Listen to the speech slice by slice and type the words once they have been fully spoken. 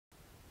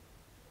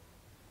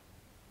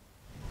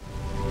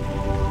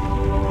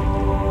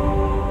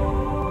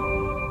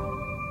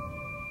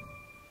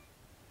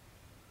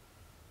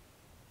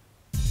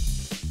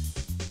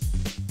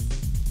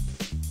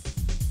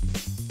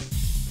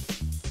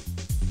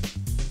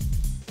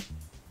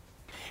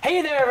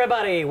Hey there,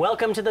 everybody!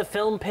 Welcome to the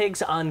Film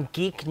Pigs on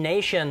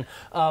GeekNation.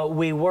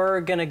 We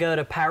were gonna go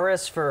to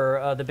Paris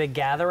for the big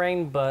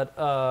gathering, but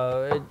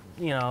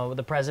you know,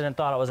 the president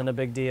thought it wasn't a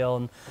big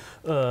deal,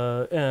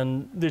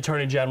 and the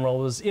Attorney General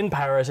was in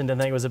Paris and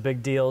didn't think it was a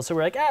big deal. So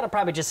we're like, it'll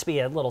probably just be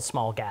a little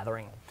small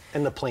gathering.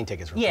 And the plane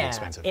tickets were pretty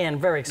expensive. Yeah,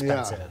 and very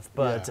expensive.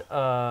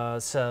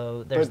 But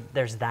so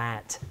there's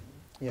that.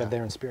 Yeah. But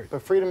they're in spirit.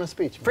 But freedom of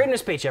speech. Man. Freedom of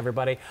speech,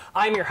 everybody.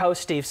 I'm your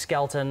host, Steve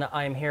Skelton.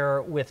 I'm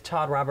here with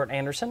Todd Robert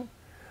Anderson.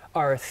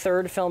 Our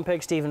third film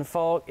pig, Stephen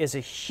Falk, is a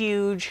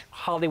huge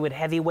Hollywood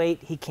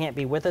heavyweight. He can't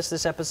be with us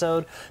this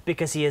episode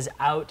because he is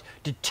out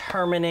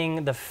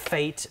determining the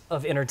fate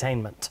of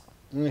entertainment.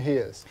 He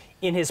is.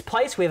 In his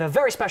place, we have a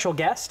very special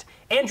guest,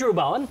 Andrew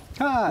Bowen.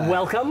 Hi.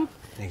 Welcome.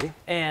 Thank you.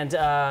 And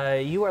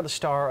you are the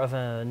star of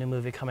a new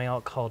movie coming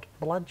out called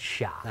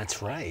Bloodshot.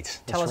 That's right.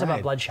 Tell us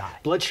about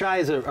Bloodshot. Bloodshot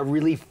is a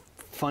really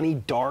funny,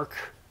 dark,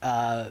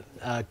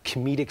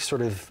 comedic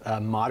sort of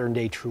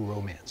modern-day true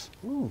romance.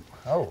 Ooh.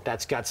 Oh.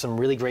 That's got some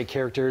really great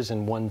characters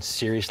and one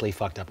seriously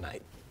fucked up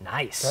night.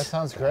 Nice. That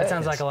sounds great. That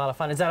sounds like a lot of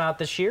fun. Is that out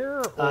this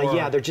year?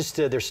 Yeah, they're just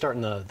they're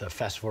starting the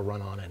festival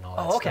run on it and all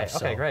that okay.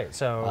 stuff. Okay, great.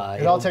 So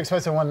it all takes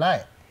place in one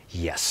night.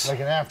 Yes. Like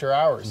an after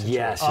hours situation.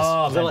 Yes.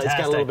 Oh, it's got a little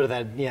fantastic. bit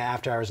of that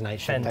after hours night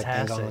shit type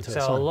thing going Fantastic. into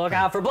it. So look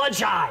out for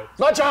Bloodshot.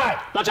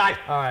 Bloodshot! Bloodshot!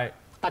 All right.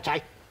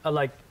 Bloodshot! I'd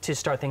like to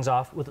start things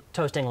off with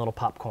toasting a little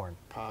popcorn.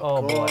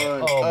 Popcorn. Oh boy.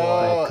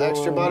 Oh,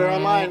 extra butter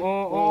on mine.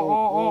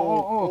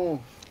 Ooh,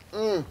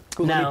 Now-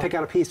 let me pick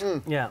out a piece.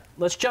 Yeah.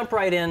 Let's jump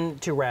right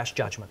into Rash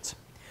Judgments.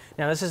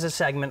 Now, this is a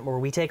segment where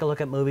we take a look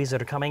at movies that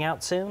are coming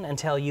out soon and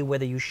tell you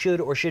whether you should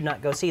or should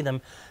not go see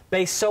them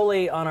based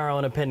solely on our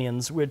own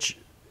opinions, which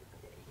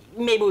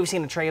maybe we've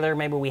seen a trailer,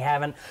 maybe we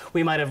haven't.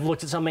 We might have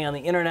looked at something on the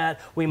internet.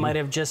 We might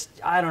have just,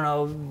 I don't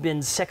know,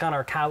 been sick on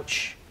our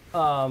couch.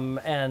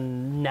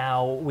 And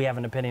now we have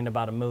an opinion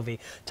about a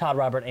movie. Todd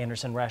Robert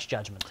Anderson, Rash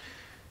Judgment.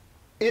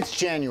 It's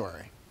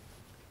January.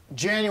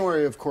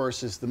 January, of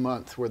course, is the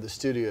month where the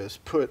studios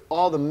put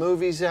all the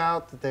movies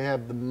out that they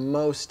have the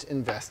most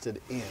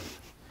invested in.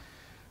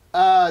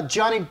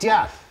 Johnny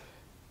Depp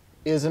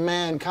is a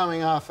man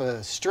coming off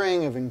a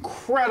string of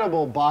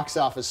incredible box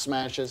office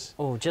smashes.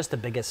 Oh, just the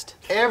biggest.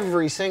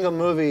 Every single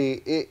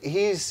movie,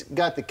 he's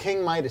got the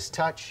King Midas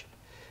touch.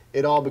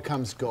 It all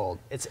becomes gold.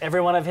 It's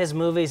every one of his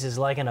movies is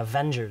like an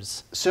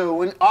Avengers.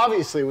 So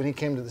obviously when he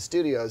came to the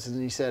studios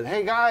and he said,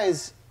 hey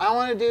guys, I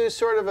want to do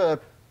sort of a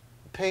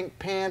Pink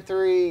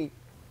Panther-y,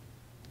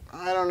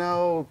 I don't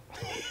know,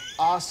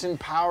 Austin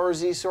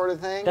Powers-y sort of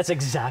thing. That's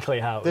exactly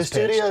how it was The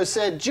studio pitched.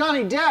 said,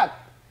 Johnny Depp,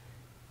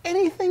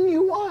 anything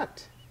you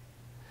want.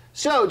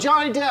 So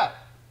Johnny Depp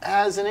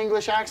has an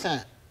English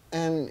accent,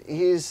 and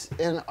he's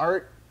an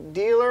art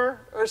dealer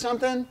or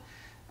something,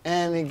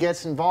 and he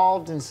gets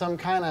involved in some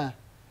kind of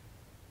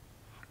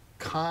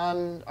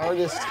con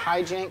artist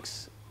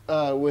hijinks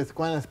with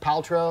Gwyneth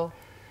Paltrow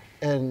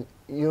and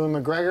Ewan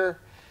McGregor.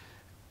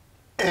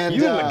 And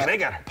Ewan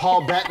McGregor.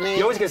 Paul Bettany.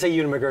 You always gotta say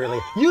Ewan McGregor.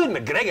 Like, Ewan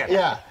McGregor.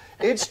 Yeah.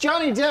 It's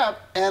Johnny Depp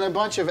and a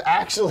bunch of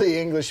actually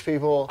English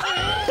people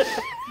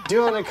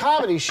doing a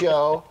comedy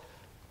show.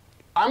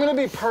 I'm going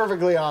to be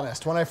perfectly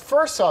honest. When I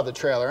first saw the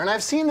trailer, and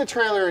I've seen the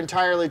trailer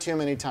entirely too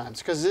many times,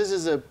 because this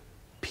is a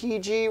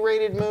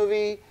PG-rated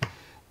movie,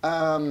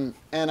 and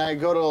I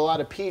go to a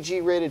lot of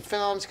PG-rated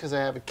films because I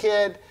have a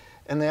kid,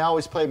 and they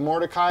always play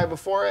Mordecai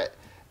before it,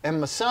 and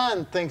my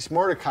son thinks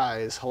Mordecai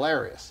is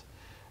hilarious,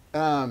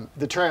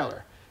 the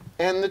trailer.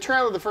 And the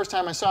trailer, the first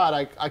time I saw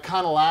it, I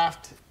kind of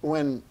laughed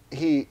when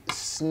he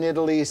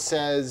snittily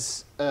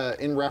says,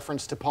 in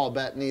reference to Paul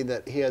Bettany,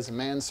 that he has a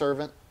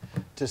manservant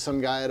to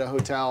some guy at a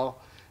hotel.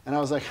 And I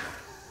was like,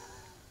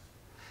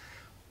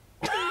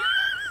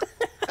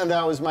 and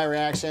that was my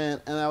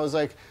reaction. And I was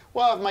like,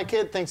 well, if my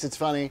kid thinks it's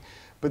funny.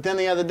 But then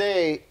the other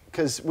day,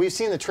 because we've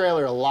seen the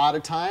trailer a lot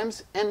of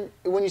times, and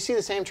when you see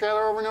the same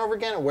trailer over and over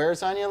again, it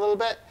wears on you a little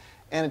bit.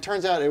 And it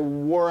turns out it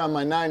wore on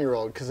my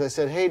 9-year-old, because I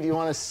said, hey, do you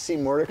want to see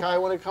Mordecai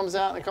when it comes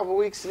out in a couple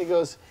weeks? And he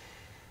goes,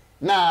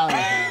 nah.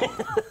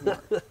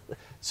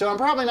 So I'm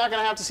probably not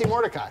going to have to see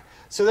Mordecai.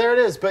 So there it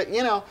is. But,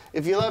 you know,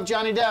 if you love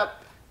Johnny Depp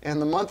in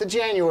the month of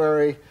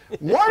January,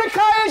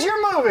 Mordecai is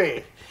your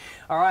movie.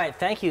 All right,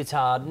 thank you,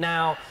 Todd.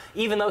 Now,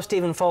 even though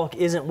Stephen Falk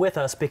isn't with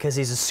us because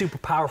he's a super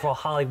powerful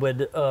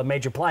Hollywood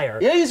major player.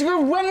 Yeah, he's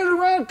running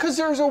around because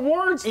there's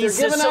awards. He's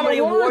They're just giving so out many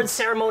award awards.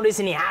 ceremonies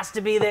and he has to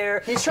be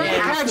there. He's trying to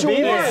And catch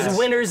there's awards.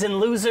 winners and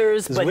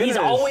losers, but he's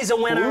always a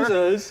winner.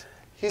 Losers.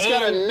 He's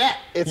got a net.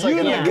 It's like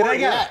an Yeah.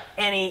 award net.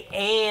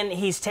 And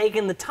he's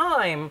taken the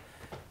time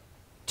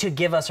to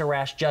give us a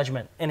Rash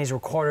Judgment, and he's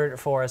recorded it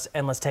for us,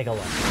 and let's take a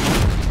look.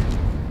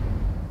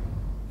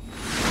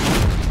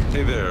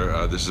 Hey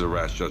there, this is a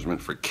Rash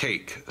Judgment for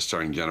Cake,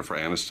 starring Jennifer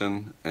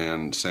Aniston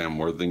and Sam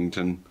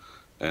Worthington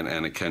and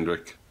Anna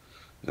Kendrick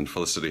and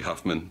Felicity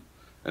Huffman.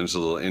 And it's a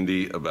little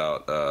indie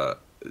about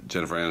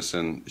Jennifer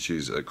Aniston.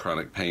 She's a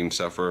chronic pain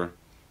sufferer,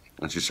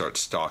 and she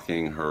starts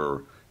stalking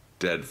her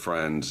dead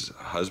friend's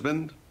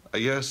husband, I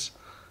guess,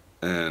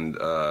 and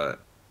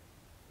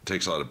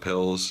takes a lot of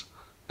pills.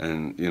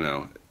 And, you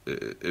know,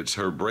 it's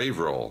her brave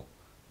role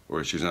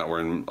where she's not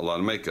wearing a lot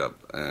of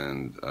makeup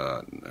and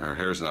her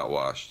hair's not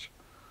washed.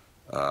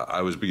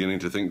 I was beginning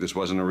to think this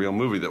wasn't a real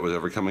movie that was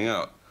ever coming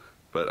out,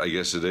 but I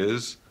guess it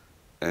is.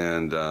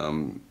 And,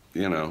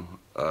 you know,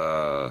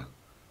 I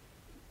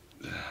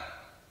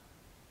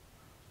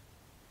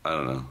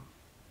don't know.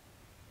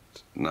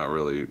 It's not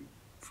really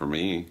for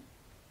me,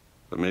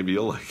 but maybe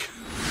you'll like it.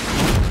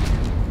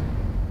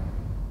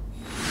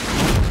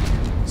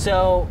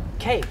 So,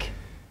 Cake.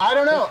 I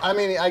don't know. I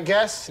mean, I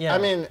guess, Yeah. I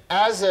mean,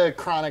 as a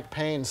chronic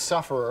pain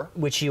sufferer,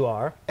 Which you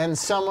are. and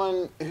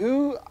someone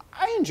who,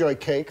 I enjoy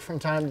Cake from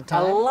time to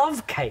I time.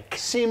 love Cake.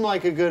 Seemed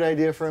like a good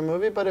idea for a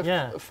movie, but if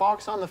Yeah.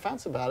 Falk's on the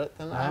fence about it,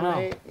 then I I know.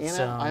 may, you know,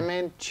 So- I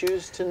may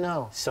choose to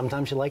know.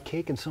 Sometimes you like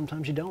cake and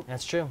sometimes you don't.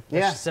 That's true.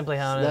 That's Yeah, just simply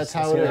how it is. that's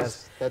how what it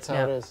is. That's how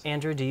Now, it is.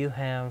 Andrew, do you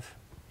have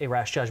a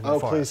rash judgment Oh,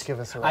 for please us?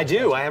 give us a I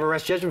do. I have a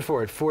Rash Judgment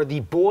for it. For The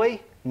Boy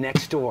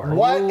Next Door.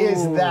 What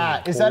is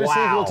that? Is that a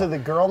sequel Wow. to The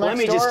Girl Next Let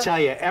me Door? just tell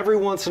you, every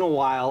once in a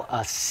while,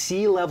 a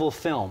C-level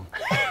film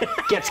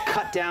gets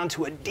cut down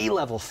to a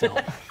D-level film.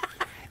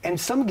 And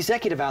some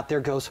executive out there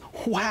goes,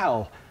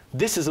 wow,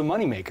 this is a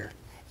moneymaker.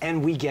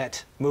 And we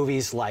get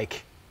movies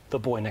like The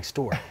Boy Next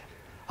Door,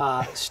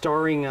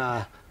 starring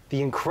the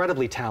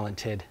incredibly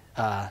talented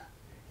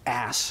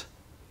Ass.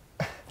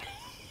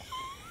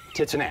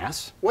 Tits and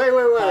Ass.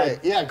 Wait.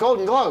 Yeah,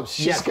 Golden Globes.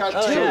 She's Yeah. got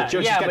Oh, two. yeah,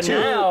 She's yeah, got but two-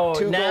 now,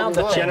 two now Golden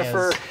the Globes. thing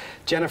is,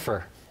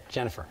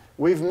 Jennifer.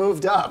 We've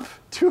moved up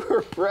to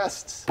her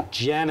breasts.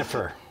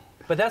 Jennifer.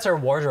 but that's our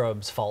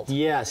wardrobe's fault.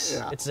 Yes.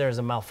 Yeah. There's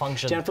a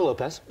malfunction. Jennifer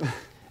Lopez,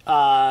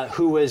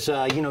 who was,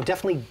 you know,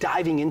 definitely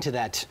diving into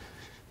that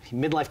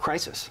midlife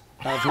crisis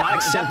of not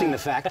accepting the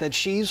fact that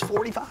she's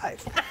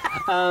 45.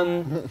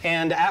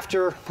 And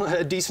after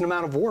a decent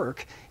amount of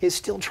work, is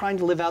still trying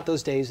to live out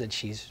those days that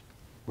she's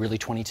really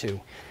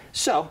 22.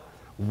 So,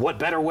 what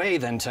better way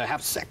than to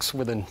have sex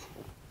with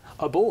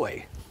a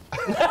boy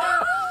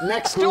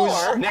Next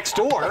door. next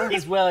door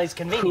He's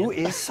convenient. who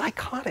is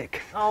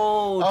psychotic?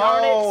 Oh,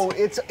 darn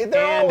it. They're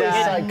And,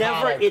 always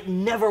psychotic. It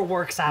never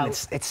works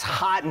out. It's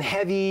hot and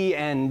heavy,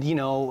 and you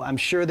know, I'm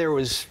sure there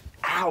was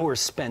hours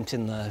spent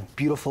in the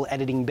beautiful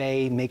editing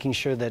bay making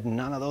sure that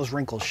none of those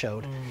wrinkles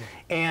showed.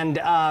 And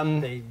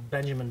The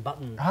Benjamin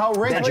Button. How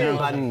wrinkly? Benjamin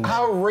Button.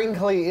 How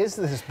wrinkly is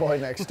this Boy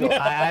Next Door?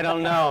 I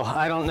don't know.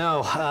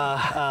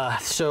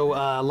 So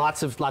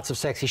lots of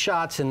sexy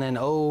shots, and then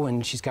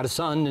and she's got a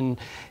son, and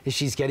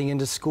she's getting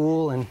into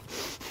school, and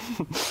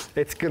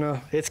it's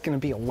gonna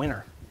be a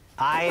winner.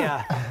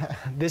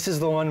 This is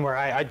the one where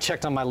I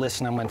checked on my list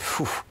and I went,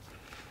 phew.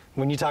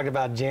 When you talk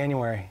about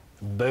January,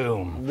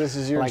 boom. This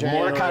is your like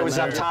January Mordecai was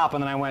up night. top,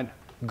 and then I went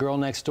Girl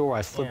Next Door.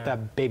 I flipped Yeah.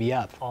 that baby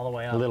up All the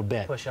way up. a little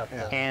bit, Push up.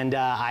 Yeah. and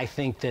I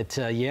think that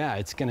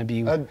it's gonna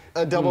be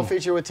A double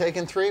feature with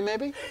Taken 3,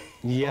 maybe?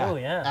 yeah. Oh,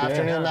 yeah.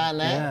 Afternoon Yeah.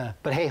 matinee? Yeah,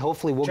 but hey,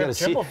 hopefully we'll get a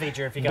Triple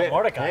feature if you got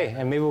Mordecai. Hey,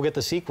 and maybe we'll get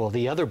the sequel,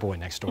 The Other Boy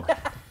Next Door.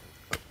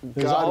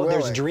 There's, God there's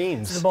willing.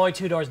 dreams. The boy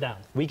 2 doors down.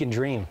 We can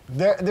dream.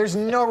 There's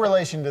no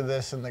relation to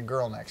this in The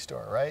Girl Next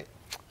Door, right?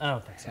 I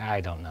don't think so.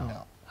 I don't know.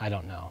 No. I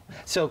don't know.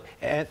 So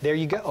there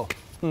you go.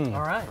 All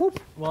right.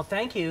 Well,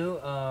 thank you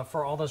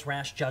for all those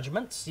rash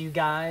judgments. You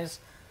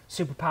guys,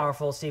 super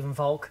powerful Stephen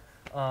Falk,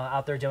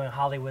 out there doing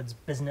Hollywood's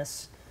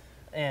business.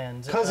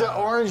 And Because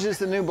orange is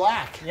the new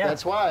black. Yeah.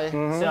 That's why.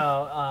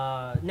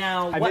 so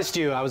now I what- missed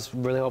you. I was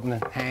really hoping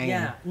to hang.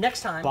 Yeah,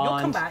 next time you'll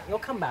come Bond. back. You'll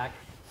come back.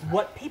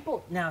 What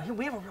people now? Here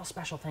we have a real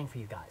special thing for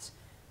you guys.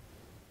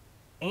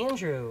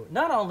 Andrew,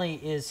 not only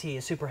is he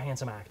a super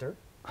handsome actor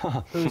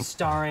who's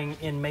starring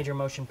in major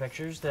motion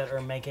pictures that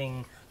are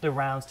making the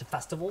rounds to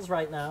festivals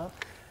right now,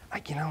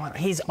 You know what?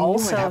 he's You knew I'd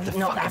also have to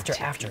no fucking after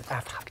take after it.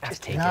 after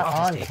Just take it. Not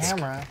I'll on just take it.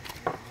 camera.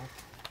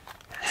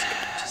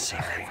 Just save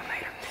everything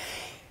later.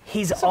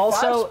 He's a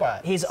also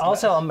five-spot. he's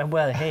also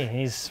well hey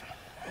he's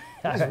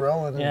He's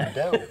rolling in the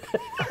dough.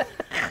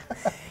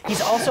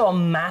 he's also a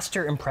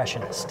master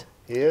impressionist.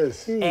 He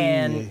is.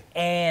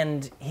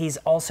 and he's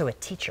also a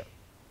teacher.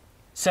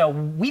 So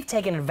we've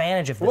taken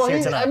advantage of this Well,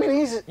 here tonight.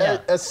 he's Yeah.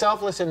 a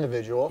selfless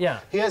individual. Yeah.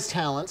 He has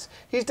talents.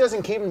 He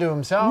doesn't keep them to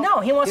himself. No,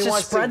 he wants to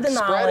spread the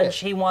spread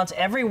knowledge. it. He wants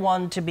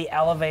everyone to be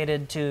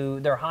elevated to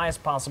their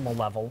highest possible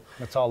level.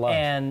 That's all love.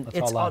 And That's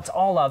it's all love. it's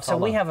all love. So all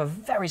we love. have a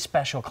very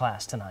special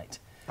class tonight.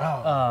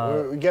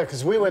 Yeah,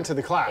 because we went to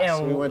the class.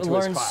 And we went to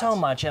his learned class. so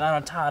much. And I don't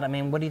know, Todd, I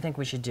mean, what do you think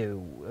we should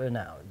do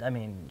now? I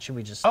mean, should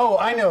we just... Oh,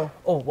 I know.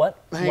 Oh, what?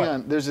 Hang What?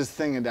 on. There's this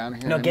thing down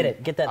here. No, get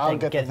it. Get that I'll thing.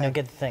 Get the thing. No,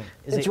 get the thing.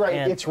 Is It's it- right.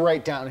 and- It's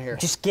right down here.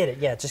 Just get it.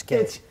 Yeah, just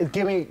get it.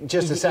 Give me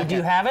just a second. Do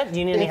you have it? Do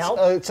you need any It's, help?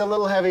 it's a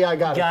little heavy. I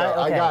got, Got it. it?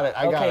 Though. Okay. I got it.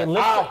 I got Okay, it.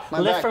 lift, Ah, my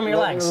lift back. from your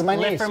legs. My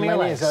lift knees. from my your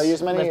knees. legs. I'll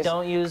use my Lift, knees.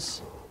 don't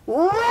use...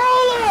 Roller!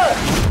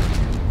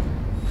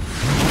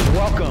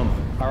 Welcome,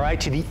 all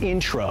right, to the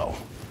intro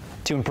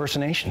to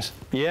impersonations.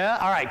 Yeah,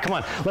 all right, come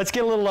on. Let's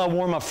get a little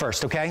warm up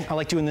first, okay? I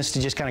like doing this to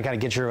just kind of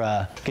get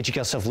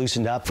yourself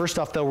loosened up. First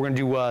off, though, we're gonna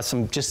do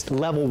some just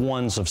level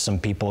ones of some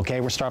people,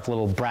 okay? We're start off with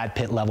a little Brad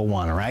Pitt level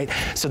 1, all right?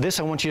 So this,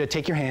 I want you to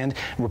take your hand.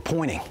 We're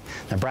pointing.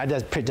 Now,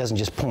 Pitt doesn't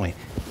just point.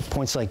 He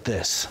points like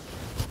this.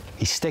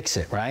 He sticks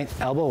it, right?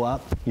 Elbow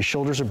up. Your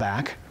shoulders are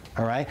back.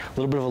 all right? A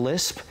little bit of a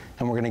lisp,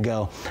 and we're gonna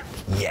go,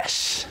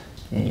 yes.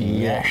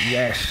 Yes.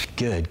 Yes.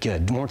 Good,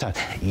 good. One more time.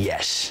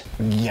 Yes.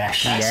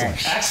 Yes. Excellent.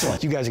 Yes.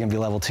 Excellent. You guys are going to be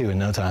level 2 in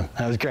no time.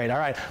 That was great. All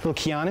right. Little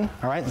Keanu.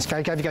 All right. Let's have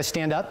you guys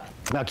stand up.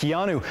 Now,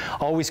 Keanu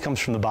always comes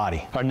from the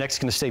body. Our neck's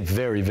going to stay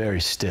very, very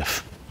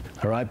stiff.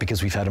 All right?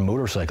 Because we've had a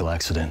motorcycle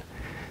accident,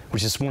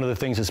 which is one of the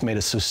things that's made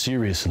us so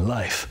serious in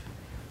life.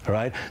 All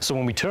right? So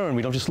when we turn,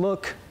 we don't just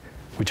look.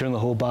 We turn the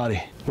whole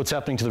body. What's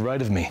happening to the right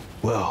of me?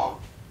 Whoa.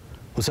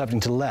 What's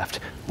happening to the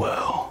left?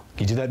 Whoa.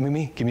 Can you do that with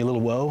me? Give me a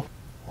little whoa.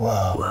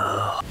 Whoa.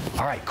 Whoa.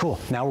 All right, cool.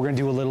 Now we're gonna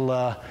do a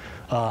little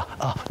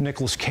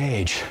Nicolas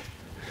Cage.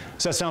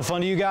 Does that sound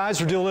fun to you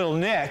guys? We're doing a little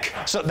Nick.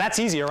 So that's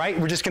easy, all right?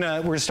 We're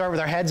gonna start with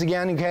our heads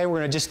again, okay? We're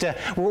gonna just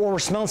we're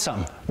smelling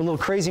something. We're a little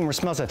crazy and we're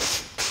smelling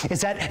something.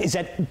 Is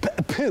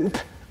that poop?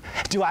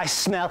 Do I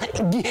smell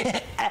poop?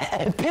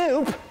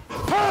 Poop!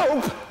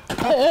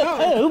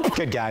 Poop!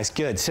 Good guys,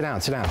 good. Sit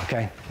down,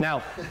 okay?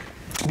 Now,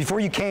 before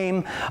you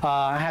came,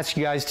 I asked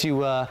you guys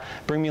to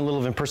bring me a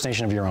little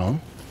impersonation of your own.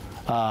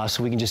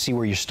 So we can just see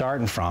where you're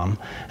starting from,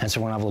 and so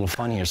we're gonna have a little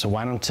fun here. So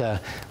why don't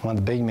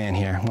the big man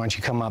here? Why don't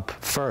you come up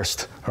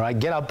first? All right,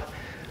 get up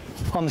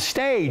on the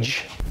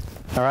stage.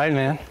 All right,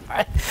 man. All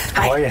right.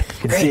 How are you?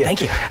 Good to see you.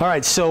 Thank you. All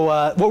right, so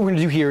what we're gonna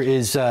do here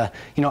is,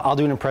 I'll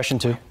do an impression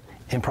too.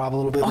 Improv a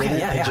little bit with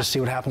it, and just see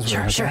what happens with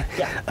it. Sure, Okay?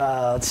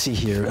 yeah. Let's see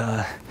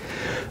here.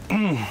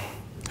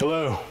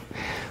 Hello,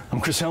 I'm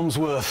Chris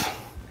Helmsworth,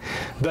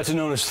 better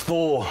known as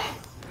Thor.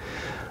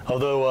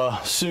 Although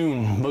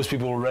soon, most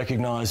people will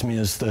recognize me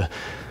as the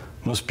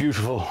most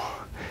beautiful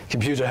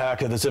computer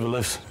hacker that's ever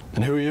lived.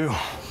 And who are you?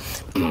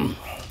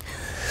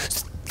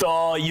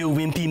 Thor, you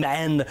wimpy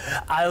man.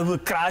 I will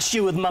crush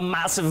you with my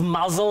massive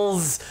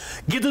muzzles.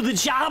 Get to the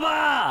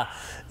chopper!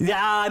 Yeah,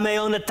 I may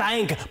own a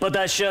tank, but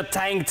I sure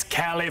tanked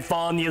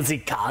California's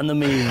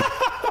economy.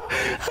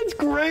 That's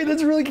great.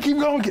 That's really keep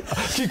going.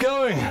 Keep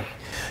going.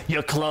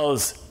 Your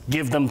clothes,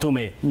 give them to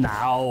me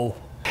now.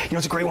 You know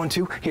what's a great one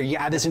too? Here, you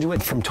add this into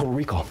it from Total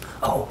Recall.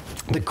 Oh,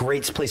 the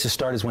great place to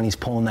start is when he's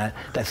pulling that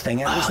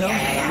thing out of his nose.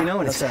 Yeah. You know,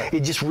 and it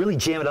just really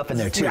jam it up in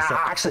there too. So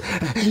actually,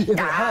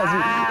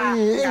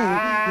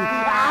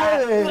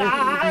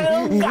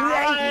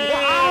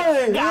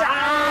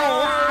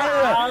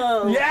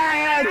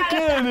 yeah, it's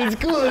good. It's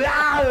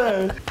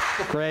good.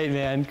 Great,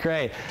 man.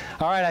 Great.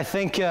 All right, I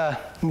think.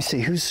 Let me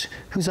see. Who's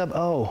up?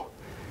 Oh.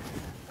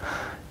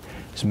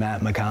 It's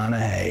Matt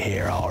McConaughey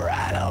here. All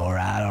right.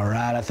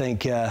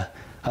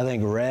 I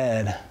think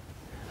Red.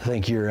 I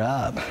think you're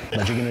up,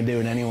 but you're gonna do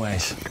it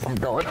anyways. I'm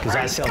going. Because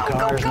I sell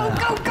cars now.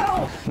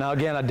 Go. Now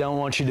again, I don't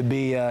want you to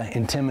be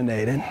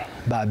intimidated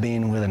by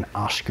being with an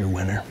Oscar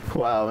winner.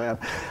 Wow, man.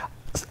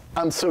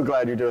 I'm so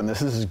glad you're doing this.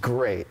 This is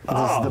great.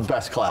 This is the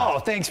best class. Oh,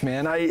 thanks,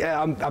 man.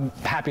 I'm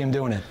happy I'm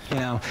doing it.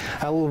 I was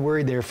a little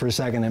worried there for a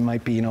second. It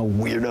might be,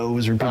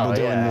 weirdos or people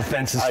doing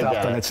offensive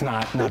stuff, but it's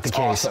not the case.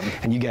 Awesome.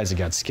 And you guys have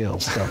got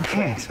skills. So,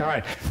 all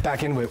right,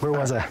 back into it. Where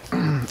was I?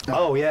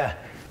 Oh yeah,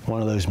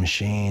 one of those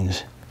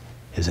machines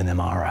is an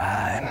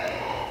MRI.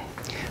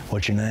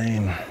 What's your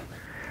name?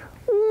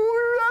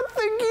 I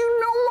think you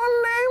know my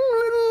name,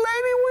 little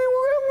lady. We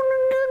were having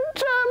a good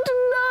time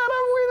tonight.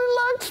 I really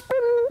liked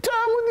spending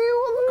time with you.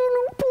 I'm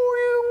gonna pour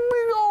you a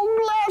big old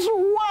glass of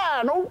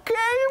wine,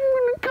 okay? I'm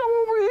gonna come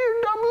over here.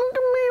 Look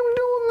at me. I'm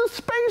doing the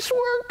space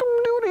work. I'm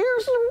doing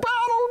here's some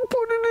bottle and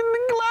put it in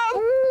the glass.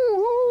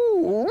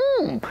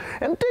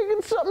 And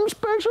taking something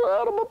special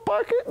out of my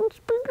pocket and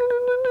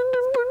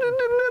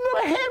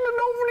I hand it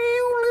over to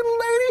you, little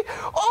lady.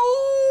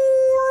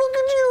 Oh, look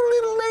at you,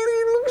 little lady.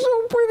 You look so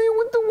pretty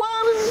with the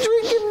wine and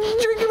drinking,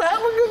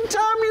 have a good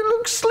time. You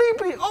look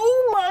sleepy.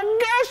 Oh my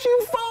gosh,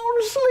 you've fallen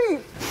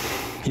asleep.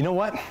 You know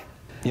what?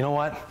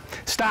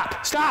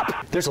 Stop!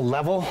 There's a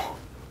level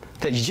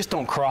that you just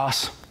don't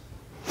cross.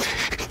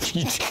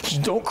 you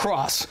don't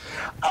cross.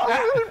 I'm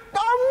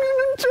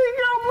gonna take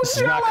out my This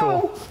is not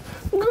cool.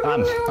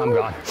 I'm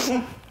gone.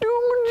 Do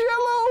my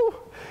jello.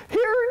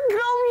 Here it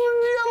comes, the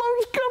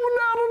jello's coming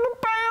out of the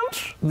pants.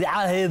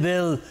 Yeah, hey,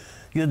 Bill.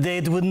 Your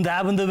date wouldn't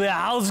happen to be a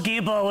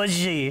housekeeper, would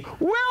she?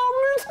 Well,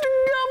 Mr.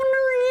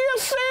 Governor,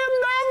 yes,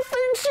 and I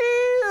think she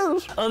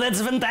is. Oh,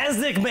 that's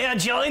fantastic. May I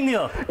join you?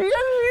 Yes,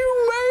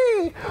 you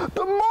may.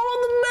 The more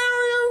the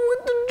merrier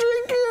with the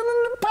drinking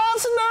and the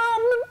passing out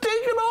and the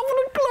taking off of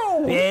the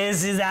clothes.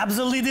 Yes, it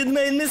absolutely did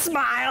make me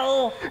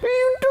smile.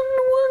 You took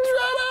the words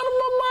right out of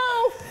my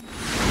mouth.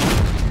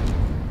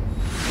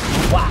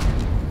 Wow.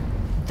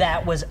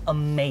 That was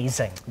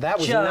amazing. That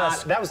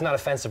was not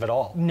offensive at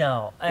all.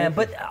 No,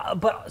 but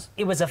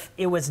it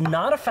was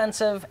not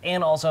offensive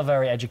and also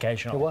very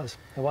educational. It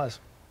was.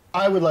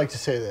 I would like to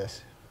say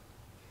this.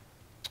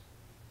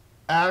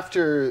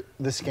 After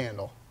the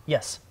scandal,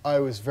 Yes. I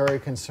was very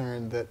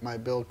concerned that my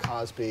Bill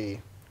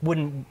Cosby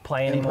Wouldn't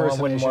play anymore. Wouldn't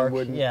impersonation work.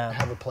 wouldn't Yeah.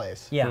 have a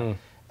place. Yeah.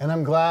 And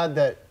I'm glad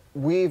that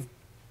we've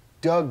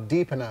dug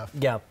deep enough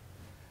Yeah.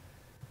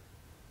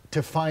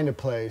 to find a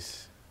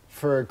place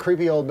for a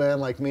creepy old man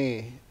like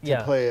me to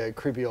Yeah. play a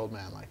creepy old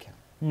man like him.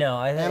 No,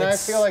 And I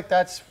feel like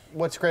that's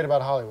what's great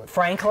about Hollywood.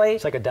 frankly,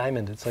 It's like a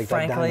diamond. It's like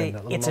that diamond,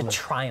 that little it's a moment.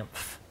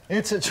 triumph.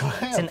 It's a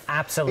triumph. It's an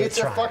absolute It's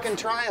triumph. a fucking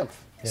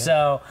triumph.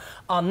 So,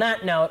 on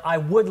that note, I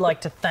would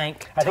like to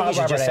thank I think Todd you should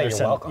Robert just say Anderson.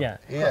 you're welcome. Yeah.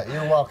 Yeah,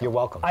 you're welcome. You're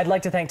welcome. I'd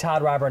like to thank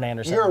Todd Robert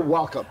Anderson. You're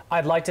welcome.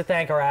 I'd like to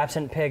thank our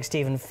absent pig,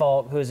 Stephen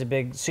Falk, who's a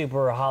big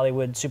super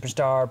Hollywood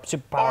superstar,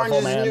 super powerful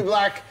Orange is man. the new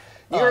black.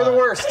 You're the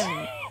worst.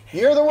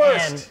 You're the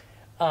worst.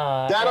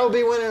 And, That'll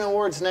be winning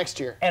awards next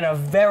year. and a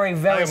very,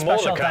 very I'm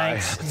special Mordecai.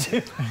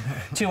 thanks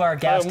to our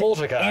guest,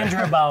 Mordecai.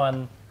 Andrew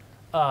Bowen,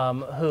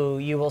 who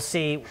you will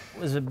see,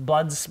 was it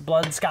Blood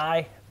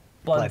Sky?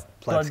 Blood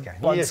Blood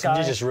Sky. Sky.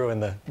 You just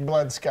ruined the.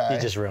 Blood Sky. You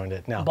just ruined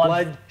it. No.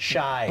 Blood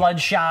Shy. Blood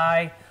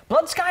Shy.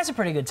 Blood Sky's a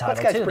pretty good title,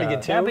 Sky's too. pretty though.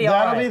 good, too. That'd be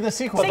That'll all right. be the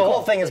sequel. But the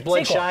whole thing is Blood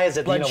Sequel. Shy is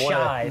that, Blood you know, one of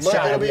Shy. the- But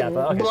Shy, it'll be yeah,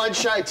 but okay. Blood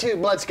Shy 2,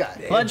 Blood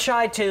Sky. Blood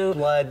Shy 2,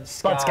 Blood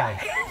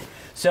Sky.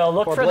 So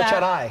look Or for Bloodshot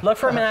that. Eye. Look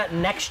for that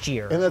next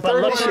year. And the but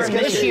third look one for is him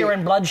gonna this be- year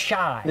in Blood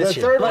Shy. The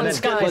third Blood one is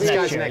Sky gonna is be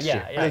next year. next Yeah,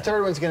 year. yeah. The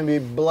third one's going to be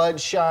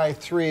Blood Shy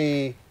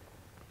 3,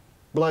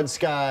 Blood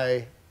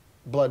Sky,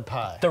 Blood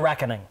Pie. The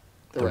Reckoning.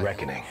 The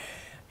Reckoning.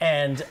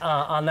 And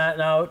on that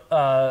note,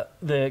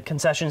 the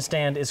concession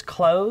stand is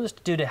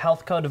closed due to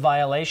health code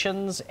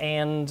violations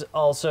and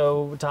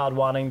also Todd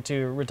wanting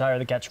to retire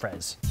the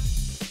catchphrase.